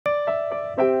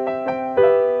You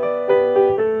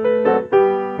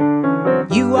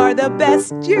are the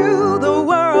best you the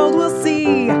world will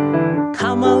see.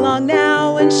 Come along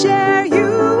now and share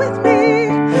you with me.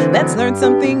 Let's learn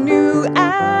something new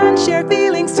and share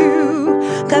feelings too.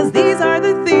 'Cause these are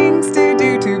the things to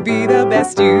do to be the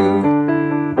best you.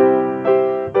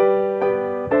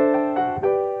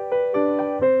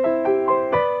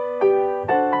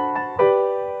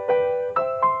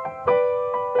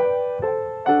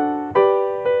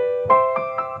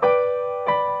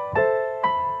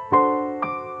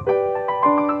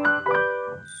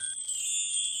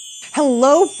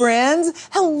 Hello, friends.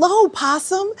 Hello,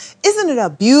 Possum. Isn't it a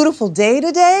beautiful day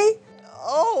today?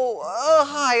 Oh,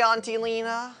 hi, Auntie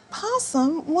Lena.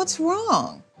 Possum, what's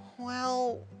wrong?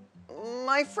 Well,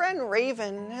 my friend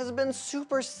Raven has been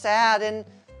super sad, and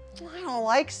I don't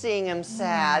like seeing him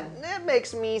sad. It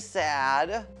makes me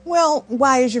sad. Well,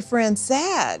 why is your friend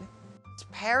sad? His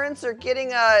parents are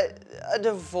getting a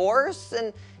divorce,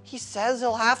 and he says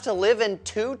he'll have to live in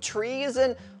 2 trees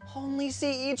and only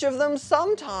see each of them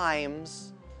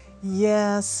sometimes.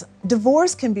 Yes,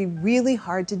 divorce can be really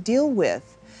hard to deal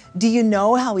with. Do you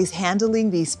know how he's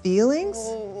handling these feelings?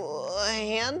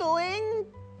 Handling?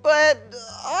 But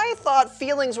I thought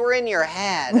feelings were in your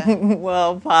head.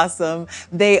 Well, Possum,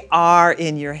 they are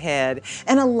in your head.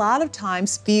 And a lot of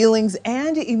times feelings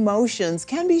and emotions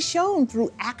can be shown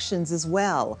through actions as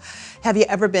well. Have you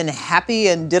ever been happy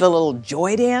and did a little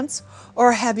joy dance?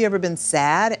 Or have you ever been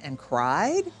sad and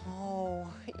cried? Oh,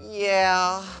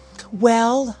 yeah.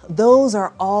 Well, those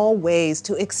are all ways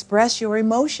to express your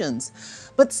emotions.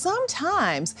 But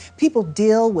sometimes people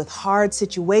deal with hard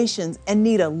situations and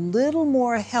need a little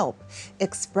more help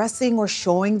expressing or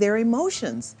showing their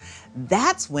emotions.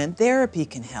 That's when therapy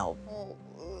can help.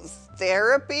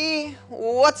 Therapy?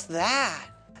 What's that?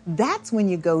 That's when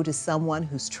you go to someone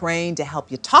who's trained to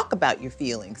help you talk about your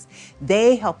feelings.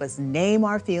 They help us name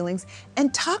our feelings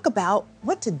and talk about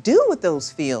what to do with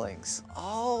those feelings.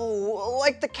 Oh,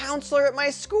 like the counselor at my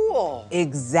school.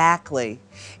 Exactly.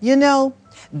 You know,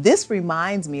 this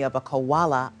reminds me of a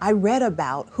koala I read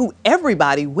about who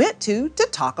everybody went to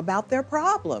talk about their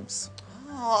problems.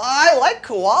 Oh, I like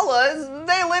koalas.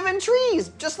 They live in trees,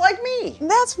 just like me.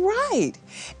 That's right.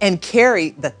 And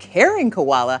Kerry, the caring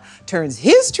koala, turns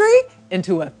his tree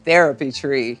into a therapy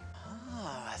tree.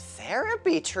 Oh, a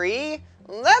therapy tree?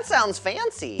 That sounds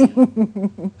fancy.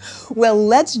 Well,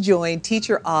 let's join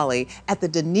Teacher Ollie at the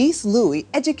Denise Louie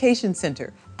Education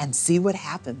Center and see what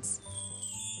happens.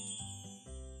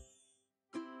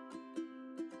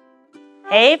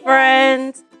 Hey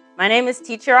friends, my name is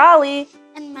Teacher Ollie.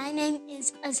 And my name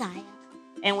is Isaiah.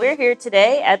 And we're here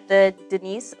today at the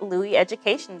Denise Louie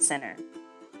Education Center.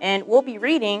 And we'll be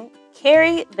reading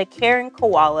Kerry the Caring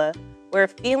Koala, Where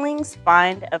Feelings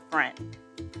Find a Friend.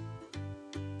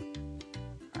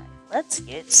 All right, let's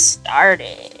get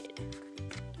started.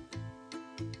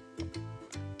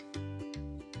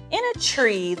 In a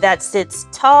tree that sits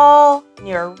tall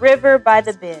near a river by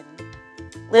the bend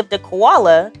lived a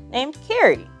koala named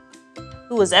Kerry,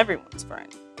 who was everyone's friend.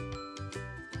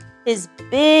 His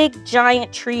big,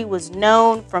 giant tree was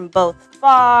known from both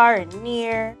far and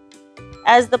near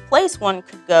as the place one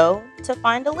could go to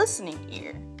find a listening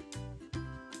ear.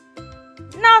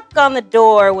 Knock on the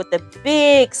door with a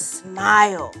big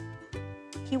smile.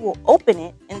 He will open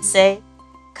it and say,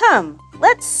 "Come,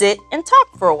 let's sit and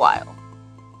talk for a while."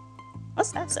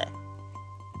 What's that say?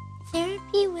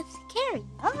 Therapy with Kerry.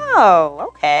 Oh,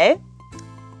 okay.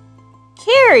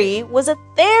 Kerry was a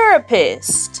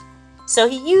therapist. So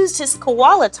he used his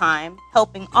koala time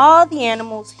helping all the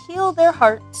animals heal their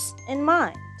hearts and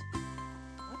mind.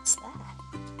 What's that?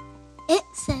 It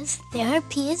says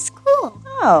therapy is cool.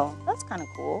 Oh, that's kind of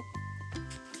cool.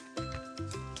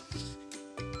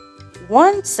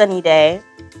 One sunny day,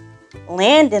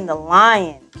 Landon the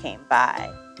lion came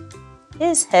by.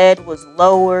 His head was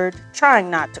lowered, trying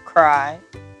not to cry.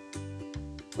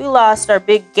 We lost our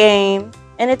big game,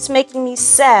 and it's making me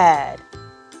sad.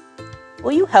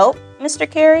 Will you help, Mr.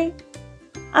 Kerry?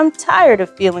 I'm tired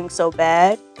of feeling so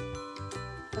bad.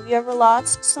 Have you ever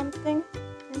lost something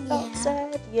and felt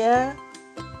sad? Yeah.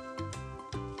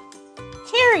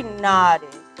 Kerry nodded.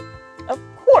 Of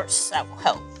course I will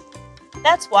help.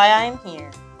 That's why I am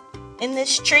here. In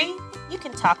this tree, you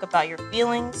can talk about your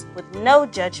feelings with no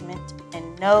judgment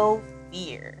and no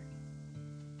fear.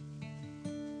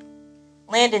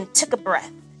 Landon took a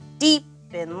breath, deep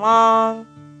and long.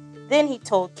 Then he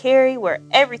told Kerry where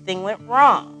everything went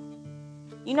wrong.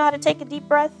 You know how to take a deep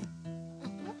breath?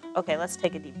 Okay, let's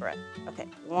take a deep breath. Okay,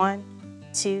 1,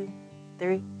 2,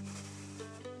 3.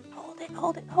 Hold it,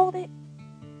 hold it, hold it.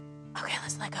 Okay,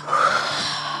 let's let go.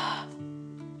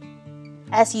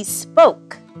 As he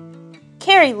spoke,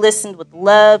 Kerry listened with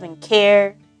love and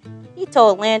care. He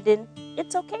told Landon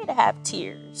it's okay to have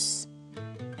tears.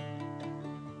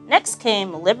 Next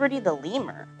came Liberty the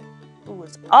lemur, who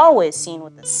was always seen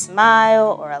with a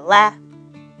smile or a laugh,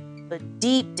 but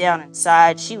deep down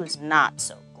inside, she was not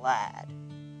so glad.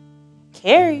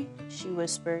 "Kerry," she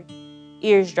whispered,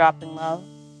 ears dropping low.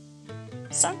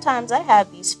 "Sometimes I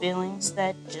have these feelings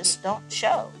that just don't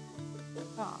show."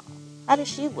 Aw, how does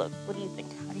she look? What do you think?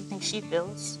 How do you think she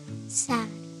feels? Sad.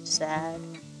 Sad.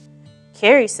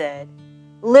 Kerry said,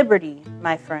 "Liberty,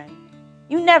 my friend,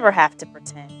 you never have to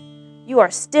pretend. You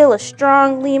are still a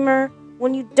strong lemur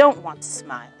when you don't want to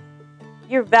smile.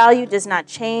 Your value does not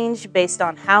change based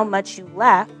on how much you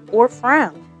laugh or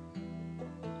frown."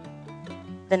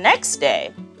 The next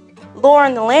day,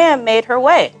 Lauren the lamb made her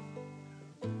way.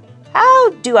 "How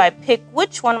do I pick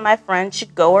which one of my friends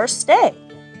should go or stay?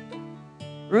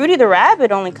 Rudy the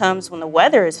rabbit only comes when the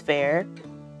weather is fair.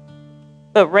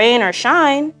 But rain or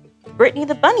shine, Brittany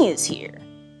the bunny is here."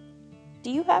 Do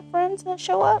you have friends that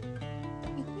show up?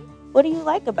 What do you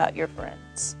like about your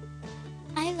friends?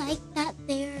 I like that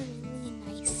they're really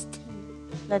nice to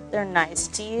me. That they're nice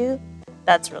to you?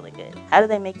 That's really good. How do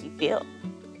they make you feel?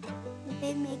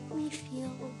 They make me feel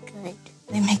good.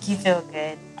 They make you feel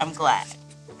good. I'm glad.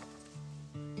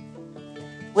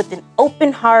 With an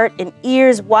open heart and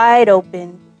ears wide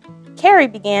open, Kerry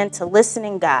began to listen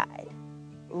and guide.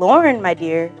 "Lauren, my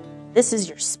dear, this is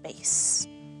your space.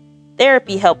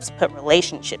 Therapy helps put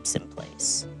relationships in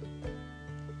place.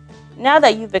 Now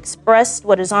that you've expressed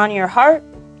what is on your heart,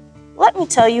 let me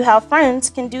tell you how friends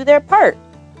can do their part.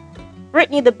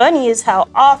 Brittany the bunny is how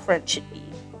all friends should be.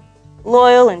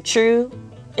 Loyal and true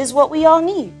is what we all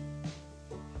need.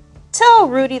 Tell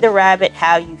Rudy the rabbit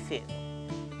how you feel.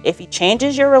 If he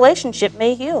changes, your relationship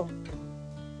may heal."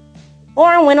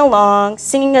 Lauren went along,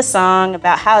 singing a song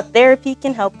about how therapy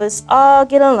can help us all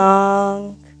get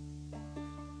along.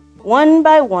 One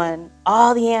by one,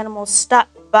 all the animals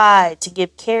stopped by to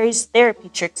give Kerry's therapy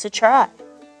tricks a try.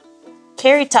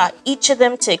 Kerry taught each of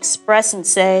them to express and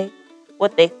say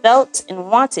what they felt and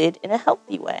wanted in a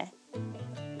healthy way.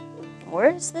 Where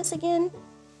is this again?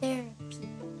 Therapy.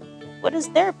 What does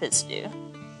therapists do?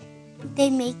 They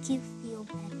make you feel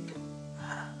better.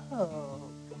 Oh,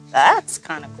 that's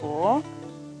kind of cool.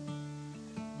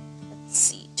 Let's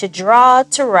see. To draw,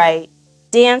 to write,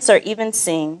 dance, or even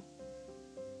sing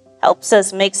helps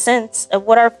us make sense of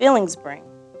what our feelings bring.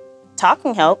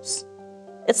 Talking helps.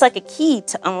 It's like a key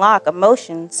to unlock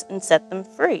emotions and set them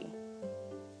free.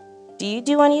 Do you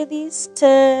do any of these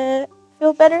to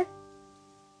feel better?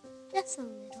 Just a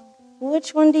little.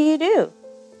 Which one do you do?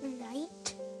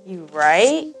 Right? You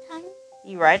write? Sometimes.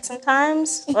 You write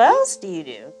sometimes? What else do you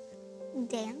do?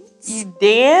 Dance. You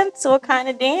dance? What kind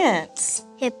of dance?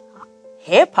 Hip hop.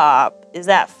 Hip hop? Is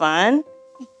that fun?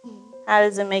 How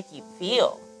does it make you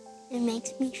feel? It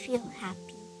makes me feel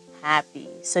happy. Happy.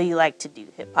 So you like to do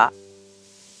hip hop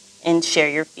and share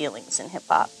your feelings in hip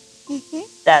hop.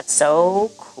 That's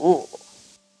so cool.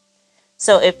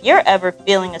 So if you're ever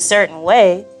feeling a certain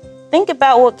way, think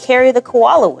about what Kerry the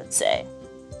koala would say.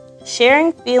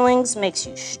 Sharing feelings makes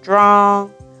you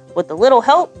strong. With a little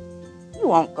help, you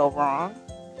won't go wrong.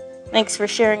 Thanks for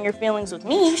sharing your feelings with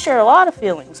me. You share a lot of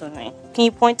feelings with me. Can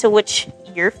you point to which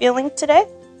you're feeling today?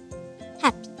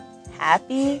 Happy.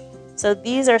 Happy? So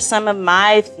these are some of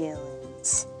my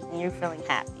feelings. And you're feeling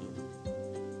happy.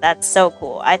 That's so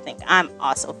cool. I think I'm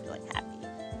also feeling happy.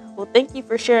 Well, thank you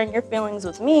for sharing your feelings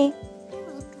with me. You're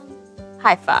welcome.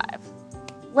 High five.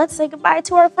 Let's say goodbye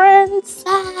to our friends.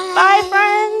 Bye. Bye,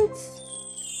 friends.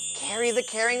 Kerry the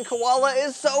Caring Koala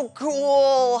is so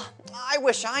cool. I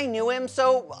wish I knew him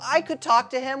so I could talk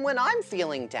to him when I'm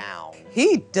feeling down.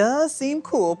 He does seem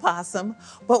cool, Possum,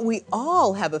 but we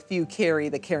all have a few Kerry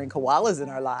the Caring Koalas in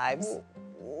our lives.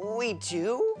 We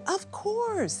do? Of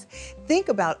course. Think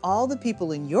about all the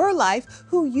people in your life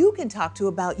who you can talk to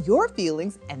about your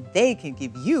feelings and they can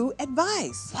give you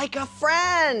advice. Like a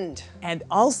friend. And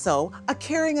also, a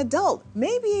caring adult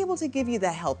may be able to give you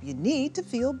the help you need to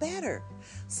feel better.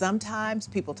 Sometimes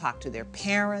people talk to their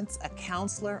parents, a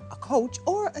counselor, a coach,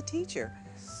 or a teacher.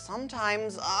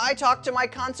 Sometimes I talk to my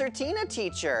concertina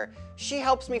teacher. She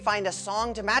helps me find a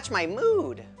song to match my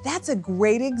mood. That's a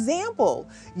great example.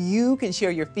 You can share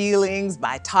your feelings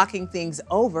by talking things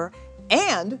over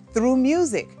and through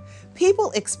music.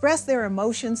 People express their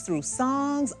emotions through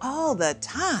songs all the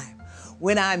time.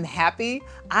 When I'm happy,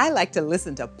 I like to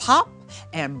listen to pop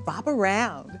and bop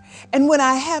around. And when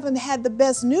I haven't had the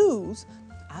best news,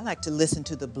 I like to listen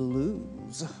to the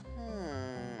blues.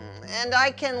 And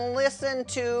I can listen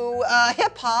to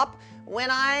hip hop when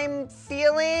I'm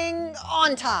feeling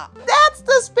on top. That's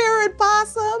the spirit,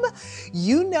 Possum.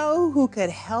 You know who could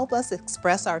help us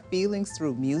express our feelings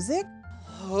through music?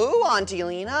 Who, Auntie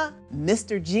Lena?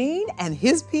 Mr. Gene and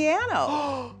his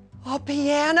piano. A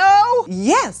piano?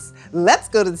 Yes, let's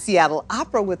go to the Seattle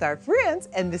Opera with our friends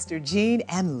and Mr. Gene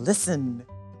and listen.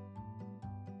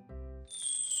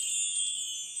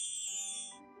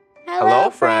 Hello,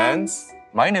 friends.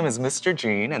 My name is Mr.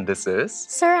 Gene, and this is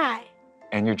Sarai.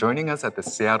 And you're joining us at the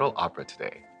Seattle Opera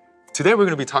today. Today, we're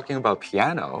going to be talking about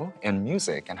piano and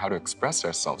music and how to express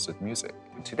ourselves with music.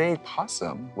 Today,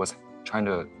 Possum was trying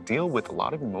to deal with a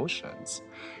lot of emotions,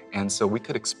 and so we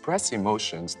could express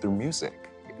emotions through music.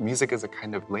 Music is a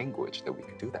kind of language that we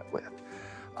can do that with.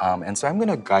 And so I'm going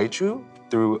to guide you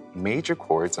through major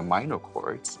chords and minor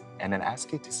chords, and then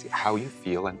ask you to see how you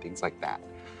feel and things like that.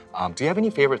 Do you have any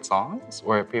favorite songs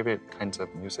or favorite kinds of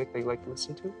music that you like to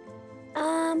listen to?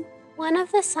 One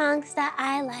of the songs that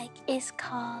I like is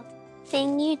called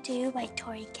Thing You Do by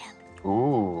Tori Kelly.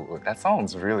 Ooh, that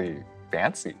sounds really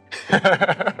fancy.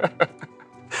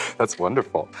 That's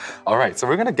wonderful. All right, so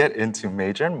we're gonna get into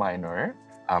major and minor,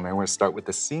 and we're gonna start with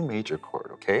the C major chord,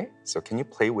 okay? So can you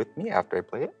play with me after I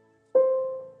play it?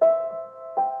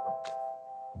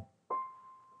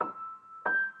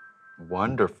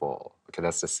 Wonderful. Okay,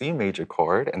 that's the C major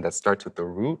chord, and that starts with the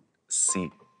root C,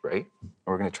 right? And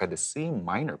we're gonna try the C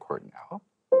minor chord now.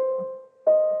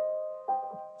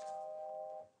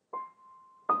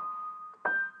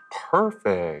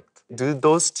 Perfect. Do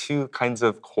those two kinds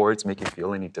of chords make you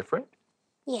feel any different?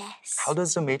 Yes. How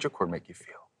does the major chord make you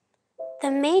feel? The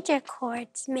major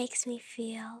chords makes me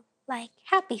feel like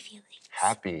happy feelings.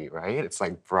 Happy, right? It's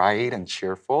like bright and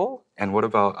cheerful. And what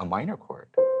about a minor chord?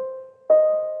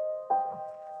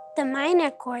 The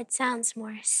minor chord sounds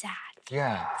more sad.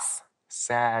 Yes.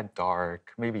 Sad,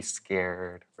 dark, maybe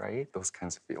scared, right? Those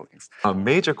kinds of feelings. A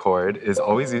major chord is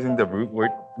always using the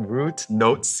root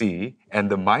note C, and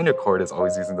the minor chord is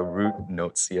always using the root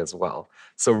note C as well.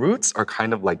 So roots are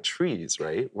kind of like trees,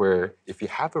 right? Where if you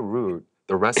have a root,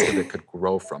 the rest of it could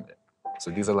grow from it.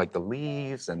 So these are like the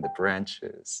leaves and the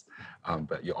branches,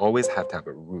 but you always have to have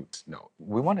a root note.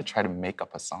 We want to try to make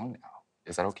up a song now.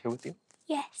 Is that okay with you?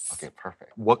 Yes. Okay,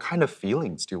 perfect. What kind of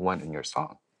feelings do you want in your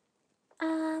song?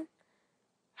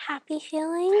 Happy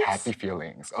feelings. Happy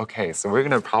feelings. Okay, so we're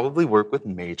gonna probably work with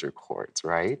major chords,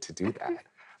 right, to do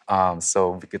that.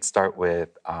 So we could start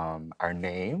with our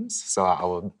names. So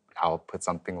I'll put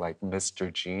something like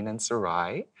Mr. Gene and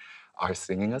Sarai are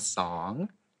singing a song,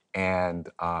 and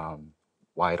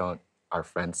why don't our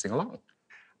friends sing along?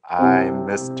 I'm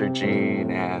Mr.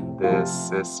 Gene and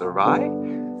this is Sarai.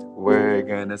 We're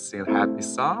gonna sing a happy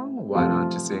song. Why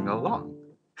don't you sing along?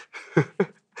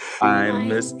 I'm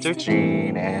Mr.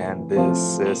 Gene and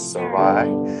this is Sarai.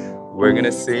 We're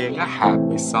gonna sing a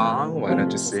happy song. Why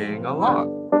don't you sing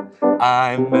along?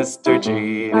 I'm Mr.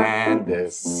 Gene and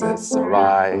this is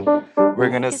Sarai. We're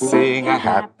gonna sing a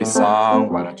happy song.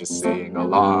 Why don't you sing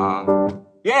along?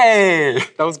 Yay!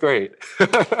 That was great.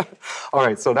 All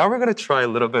right, so now we're gonna try a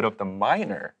little bit of the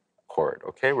minor chord,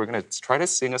 okay? We're gonna try to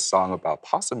sing a song about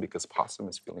Possum because Possum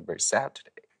is feeling very sad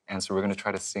today. And so we're gonna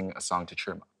try to sing a song to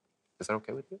cheer him up. Is that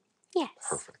okay with you? Yes.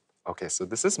 Perfect. Okay, so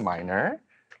this is minor.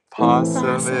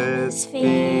 Possum is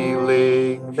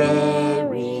feeling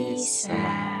very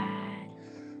sad.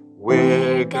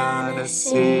 We're gonna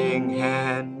sing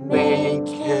and make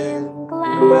him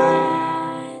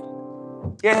glad.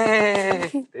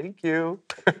 Yay! Thank you.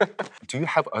 Do you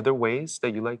have other ways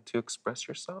that you like to express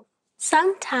yourself?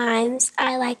 Sometimes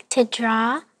I like to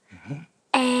draw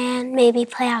and maybe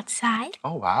play outside.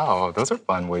 Oh, wow. Those are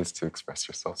fun ways to express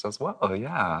yourselves as well.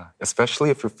 Yeah. Especially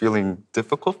if you're feeling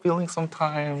difficult feelings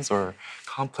sometimes or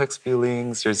complex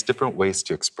feelings, there's different ways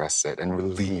to express it and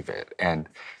relieve it and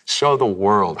show the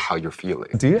world how you're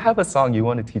feeling. Do you have a song you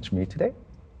want to teach me today?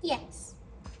 Yes.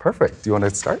 Perfect. Do you want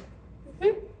to start?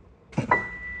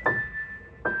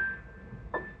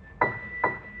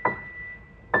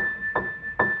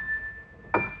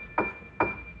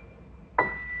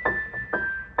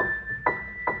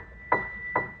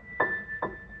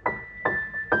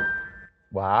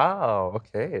 Wow,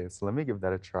 okay, so let me give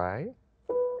that a try.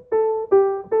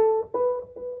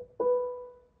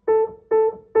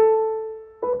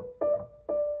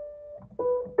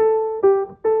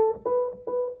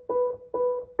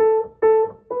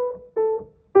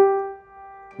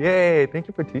 Yay, thank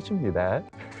you for teaching me that.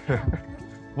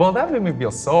 Well, that made me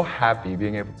feel so happy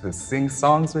being able to sing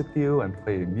songs with you and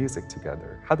play music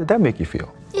together. How did that make you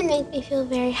feel? It made me feel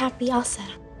very happy also.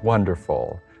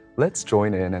 Wonderful. Let's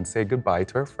join in and say goodbye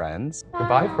to our friends.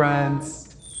 Goodbye,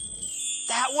 friends.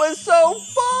 That was so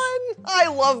fun! I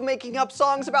love making up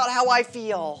songs about how I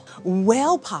feel.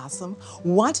 Well, Possum,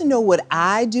 want to know what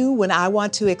I do when I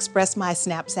want to express my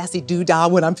snap, sassy doo-dah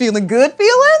when I'm feeling good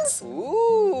feelings?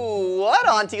 Ooh, what,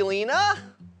 Auntie Lena?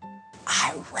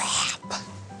 I rap.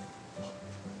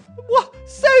 What?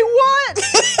 Say what?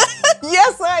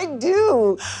 Yes, I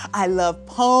do. I love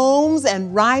poems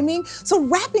and rhyming, so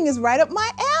rapping is right up my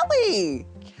alley.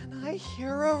 Can I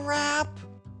hear a rap?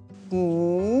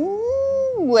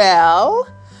 Well,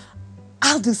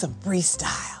 I'll do some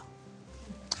freestyle.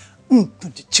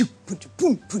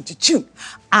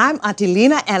 I'm Auntie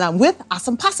Lena and I'm with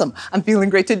Awesome Possum. I'm feeling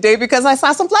great today because I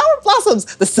saw some flower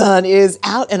blossoms. The sun is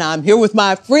out and I'm here with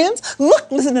my friends.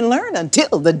 Look, listen, and learn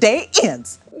until the day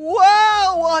ends.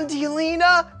 Wow, Auntie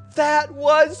Lena, that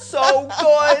was so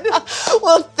good.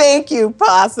 Well, thank you,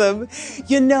 Possum.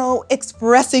 You know,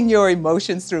 expressing your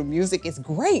emotions through music is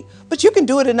great, but you can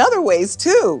do it in other ways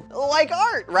too. Like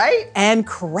art, right? And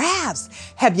crafts.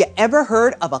 Have you ever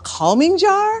heard of a calming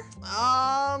jar?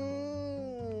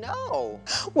 No.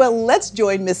 Well, let's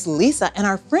join Miss Lisaa and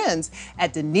our friends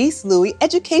at Denise Louie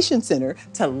Education Center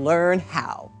to learn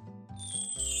how.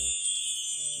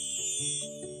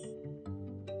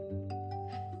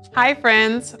 Hi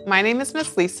friends, my name is Miss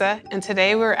Lisaa and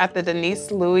today we're at the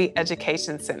Denise Louie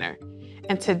Education Center.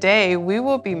 And today we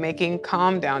will be making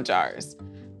calm down jars.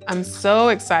 I'm so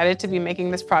excited to be making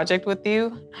this project with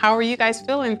you. How are you guys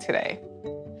feeling today?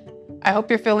 I hope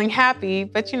you're feeling happy,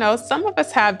 but you know, some of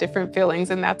us have different feelings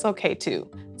and that's okay too.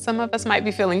 Some of us might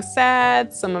be feeling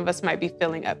sad, some of us might be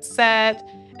feeling upset.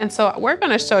 And so we're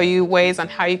gonna show you ways on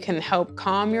how you can help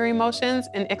calm your emotions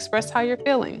and express how you're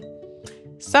feeling.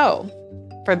 So,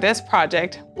 for this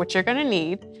project, what you're gonna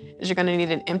need is you're gonna need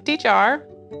an empty jar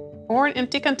or an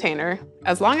empty container.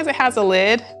 As long as it has a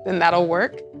lid, then that'll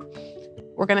work.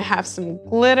 We're gonna have some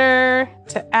glitter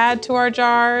to add to our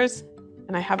jars.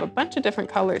 And I have a bunch of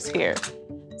different colors here.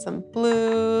 Some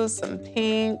blues, some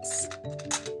pinks.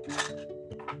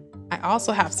 I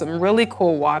also have some really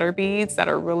cool water beads that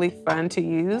are really fun to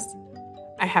use.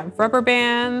 I have rubber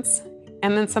bands,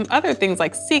 and then some other things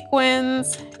like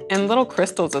sequins and little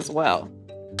crystals as well.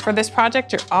 For this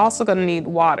project, you're also gonna need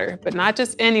water, but not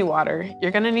just any water.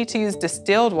 You're gonna need to use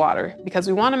distilled water because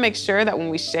we wanna make sure that when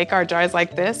we shake our jars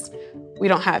like this, we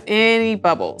don't have any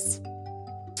bubbles.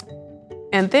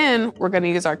 And then we're gonna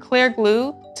use our clear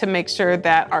glue to make sure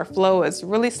that our flow is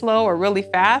really slow or really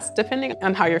fast, depending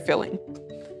on how you're feeling.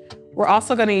 We're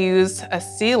also gonna use a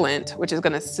sealant, which is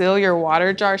gonna seal your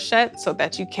water jar shut so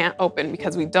that you can't open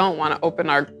because we don't wanna open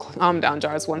our calm down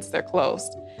jars once they're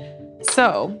closed.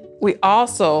 So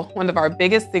one of our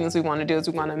biggest things we wanna do is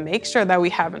we wanna make sure that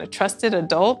we have a trusted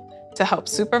adult to help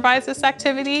supervise this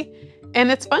activity.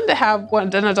 And it's fun to have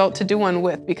an adult to do one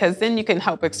with because then you can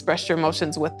help express your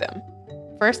emotions with them.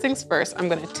 First things first, I'm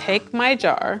gonna take my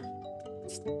jar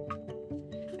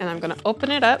and I'm gonna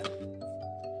open it up.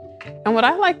 And what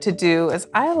I like to do is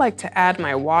I like to add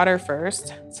my water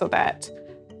first so that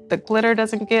the glitter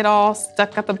doesn't get all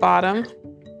stuck at the bottom.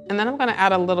 And then I'm gonna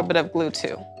add a little bit of glue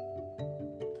too.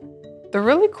 The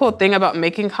really cool thing about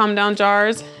making calm down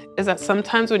jars is that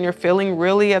sometimes when you're feeling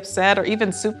really upset or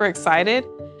even super excited,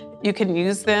 you can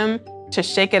use them to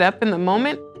shake it up in the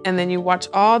moment and then you watch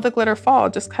all the glitter fall,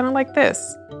 just kind of like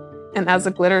this. And as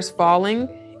the glitter's falling,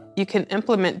 you can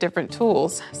implement different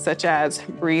tools such as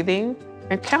breathing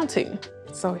and counting.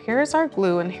 So here's our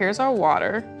glue and here's our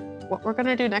water. What we're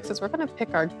gonna do next is we're gonna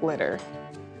pick our glitter.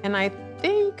 And I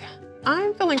think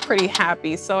I'm feeling pretty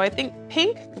happy. So I think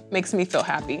pink makes me feel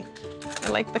happy. I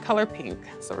like the color pink.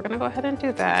 So we're gonna go ahead and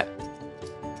do that.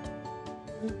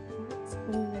 What's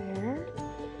in there?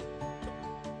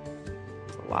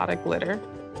 It's a lot of glitter.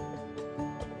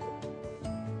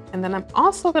 And then I'm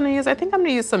also gonna use, I think I'm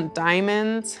gonna use some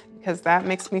diamonds because that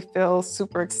makes me feel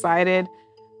super excited,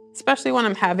 especially when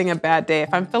I'm having a bad day.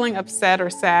 If I'm feeling upset or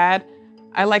sad,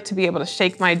 I like to be able to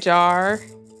shake my jar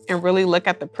and really look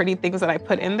at the pretty things that I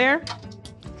put in there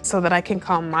so that I can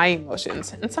calm my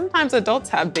emotions. And sometimes adults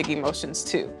have big emotions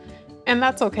too, and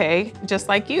that's okay, just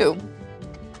like you.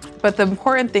 But the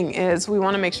important thing is we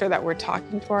wanna make sure that we're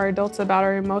talking to our adults about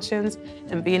our emotions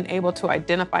and being able to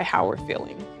identify how we're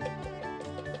feeling.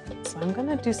 So I'm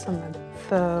gonna do some of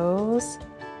those.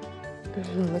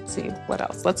 Let's see, what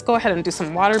else? Let's go ahead and do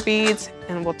some water beads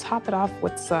and we'll top it off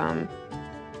with some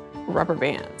rubber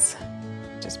bands,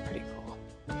 which is pretty cool.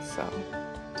 So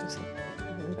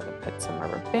I'm gonna put some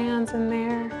rubber bands in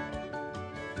there.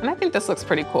 And I think this looks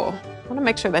pretty cool. I wanna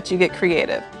make sure that you get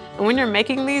creative. And when you're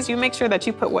making these, you make sure that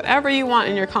you put whatever you want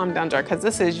in your calm down jar because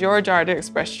this is your jar to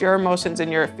express your emotions and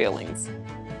your feelings.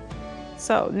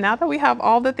 So now that we have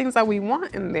all the things that we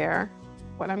want in there,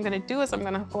 what I'm gonna do is I'm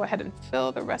gonna go ahead and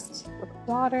fill the rest with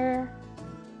water.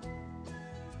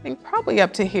 I think probably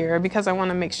up to here because I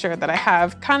wanna make sure that I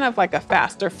have kind of like a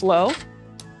faster flow.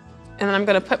 And then I'm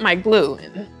gonna put my glue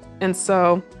in. And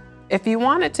so if you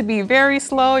want it to be very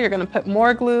slow, you're gonna put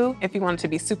more glue. If you want it to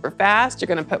be super fast, you're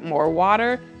gonna put more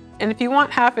water. And if you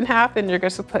want half and half, then you're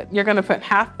gonna put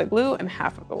half the glue and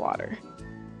half of the water.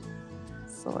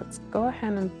 So let's go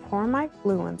ahead and pour my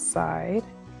glue inside.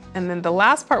 And then the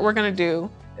last part we're gonna do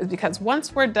is because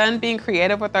once we're done being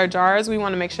creative with our jars, we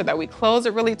wanna make sure that we close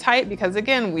it really tight because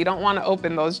again, we don't wanna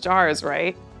open those jars,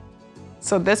 right?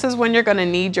 So this is when you're gonna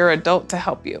need your adult to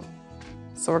help you.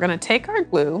 So we're gonna take our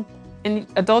glue, and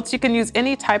adults, you can use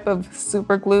any type of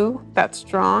super glue that's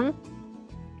strong.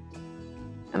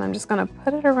 And I'm just gonna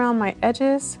put it around my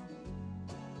edges.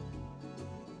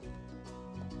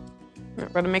 We're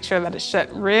gonna make sure that it's shut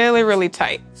really, really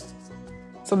tight.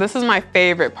 So this is my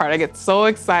favorite part. I get so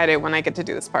excited when I get to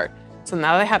do this part. So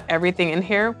now that I have everything in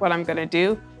here, what I'm gonna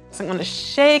do is I'm gonna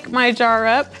shake my jar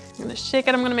up. I'm gonna shake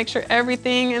it, I'm gonna make sure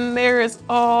everything in there is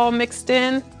all mixed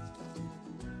in.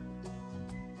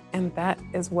 And that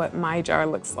is what my jar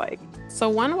looks like. So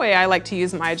one way I like to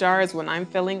use my jar is when I'm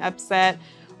feeling upset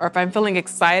or if I'm feeling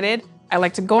excited, I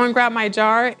like to go and grab my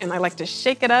jar and I like to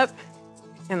shake it up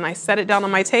and I set it down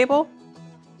on my table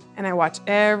and I watch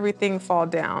everything fall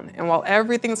down. And while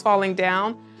everything's falling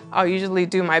down, I'll usually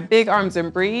do my big arms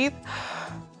and breathe,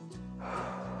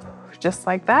 just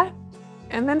like that.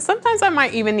 And then sometimes I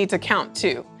might even need to count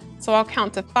too. So I'll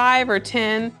count to 5 or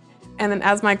 10. And then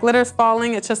as my glitter's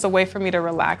falling, it's just a way for me to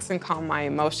relax and calm my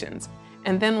emotions.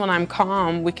 And then when I'm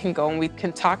calm, we can go and we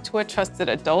can talk to a trusted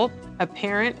adult, a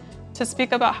parent, to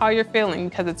speak about how you're feeling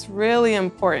because it's really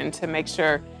important to make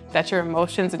sure that your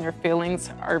emotions and your feelings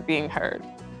are being heard.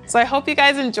 So I hope you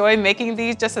guys enjoy making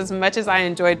these just as much as I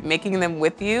enjoyed making them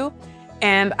with you.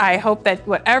 And I hope that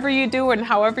whatever you do and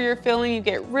however you're feeling, you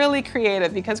get really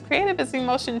creative because creative is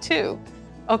emotion too.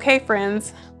 Okay,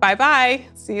 friends, bye-bye.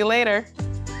 See you later.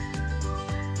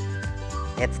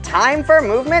 It's time for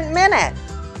Movement Minute.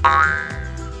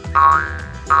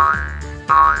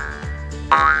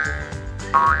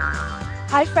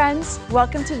 Hi friends,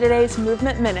 welcome to today's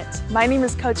Movement Minute. My name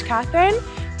is Coach Catherine.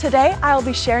 Today I will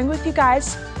be sharing with you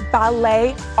guys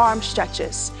ballet arm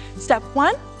stretches. Step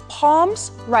 1,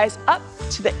 palms rise up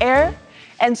to the air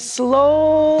and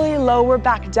slowly lower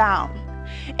back down.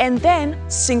 And then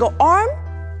single arm,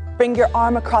 bring your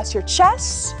arm across your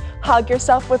chest, hug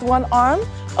yourself with one arm,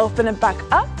 open it back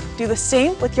up, do the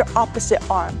same with your opposite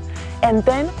arm. And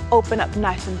then open up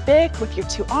nice and big with your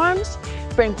 2 arms.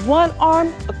 Bring one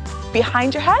arm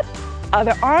behind your head,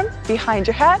 other arm behind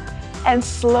your head, and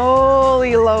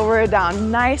slowly lower it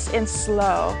down, nice and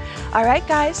slow. All right,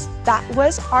 guys, that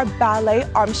was our ballet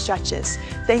arm stretches.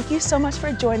 Thank you so much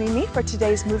for joining me for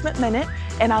today's Movement Minute,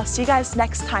 and I'll see you guys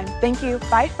next time. Thank you.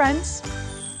 Bye, friends.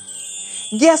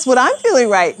 Guess what I'm feeling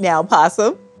right now,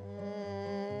 Possum?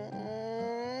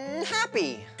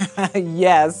 Happy.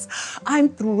 Yes, I'm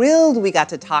thrilled we got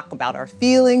to talk about our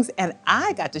feelings and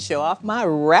I got to show off my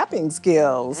rapping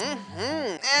skills.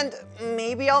 And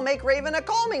maybe I'll make Raven a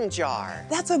calming jar.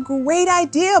 That's a great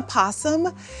idea,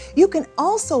 Possum. You can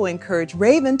also encourage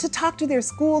Raven to talk to their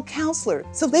school counselor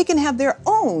so they can have their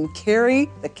own Kerry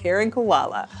the Caring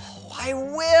Koala. I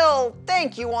will.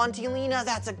 Thank you, Auntie Lena.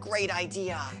 That's a great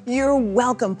idea. You're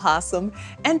welcome, Possum.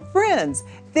 And friends,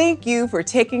 thank you for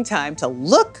taking time to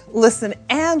look, listen,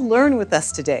 and learn with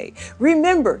us today.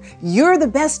 Remember, you're the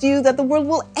best you that the world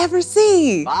will ever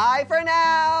see. Bye for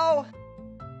now.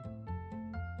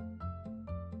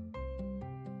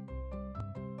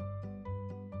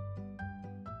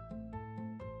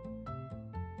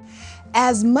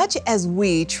 As much as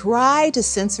we try to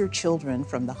censor children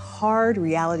from the hard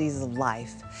realities of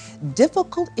life,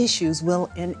 difficult issues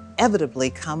will inevitably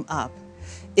come up.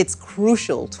 It's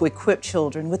crucial to equip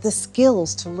children with the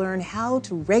skills to learn how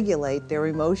to regulate their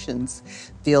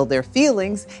emotions, feel their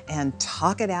feelings, and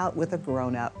talk it out with a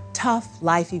grown-up. Tough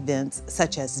life events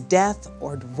such as death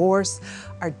or divorce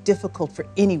are difficult for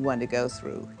anyone to go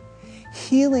through.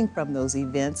 Healing from those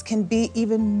events can be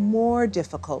even more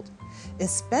difficult,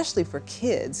 especially for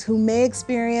kids who may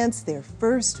experience their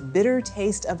first bitter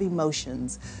taste of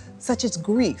emotions, such as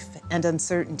grief and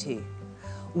uncertainty.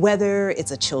 Whether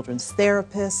it's a children's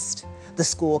therapist, the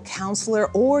school counselor,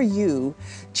 or you,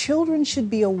 children should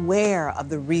be aware of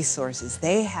the resources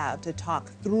they have to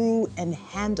talk through and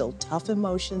handle tough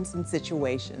emotions and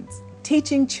situations.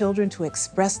 Teaching children to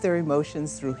express their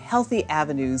emotions through healthy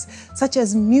avenues such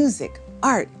as music,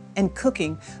 art, and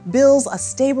cooking builds a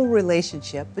stable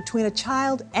relationship between a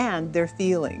child and their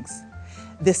feelings.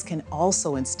 This can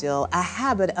also instill a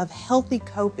habit of healthy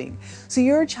coping, so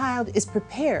your child is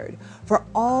prepared for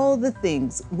all the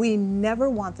things we never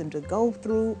want them to go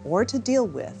through or to deal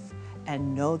with,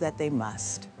 and know that they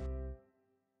must.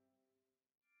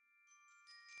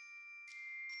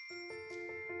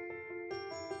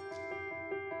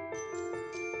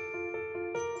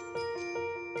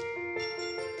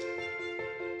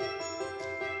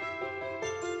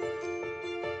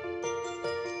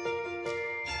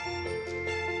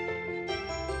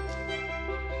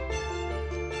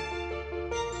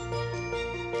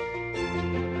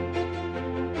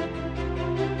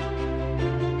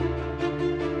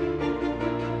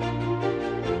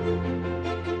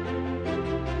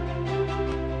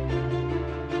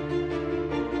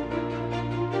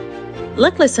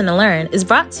 Look, Listen, and Learn is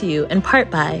brought to you in part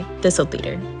by Thistle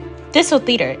Theater. Thistle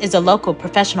Theater is a local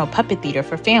professional puppet theater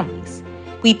for families.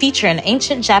 We feature an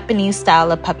ancient Japanese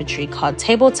style of puppetry called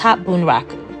tabletop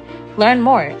bunraku. Learn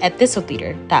more at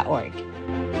thistletheater.org.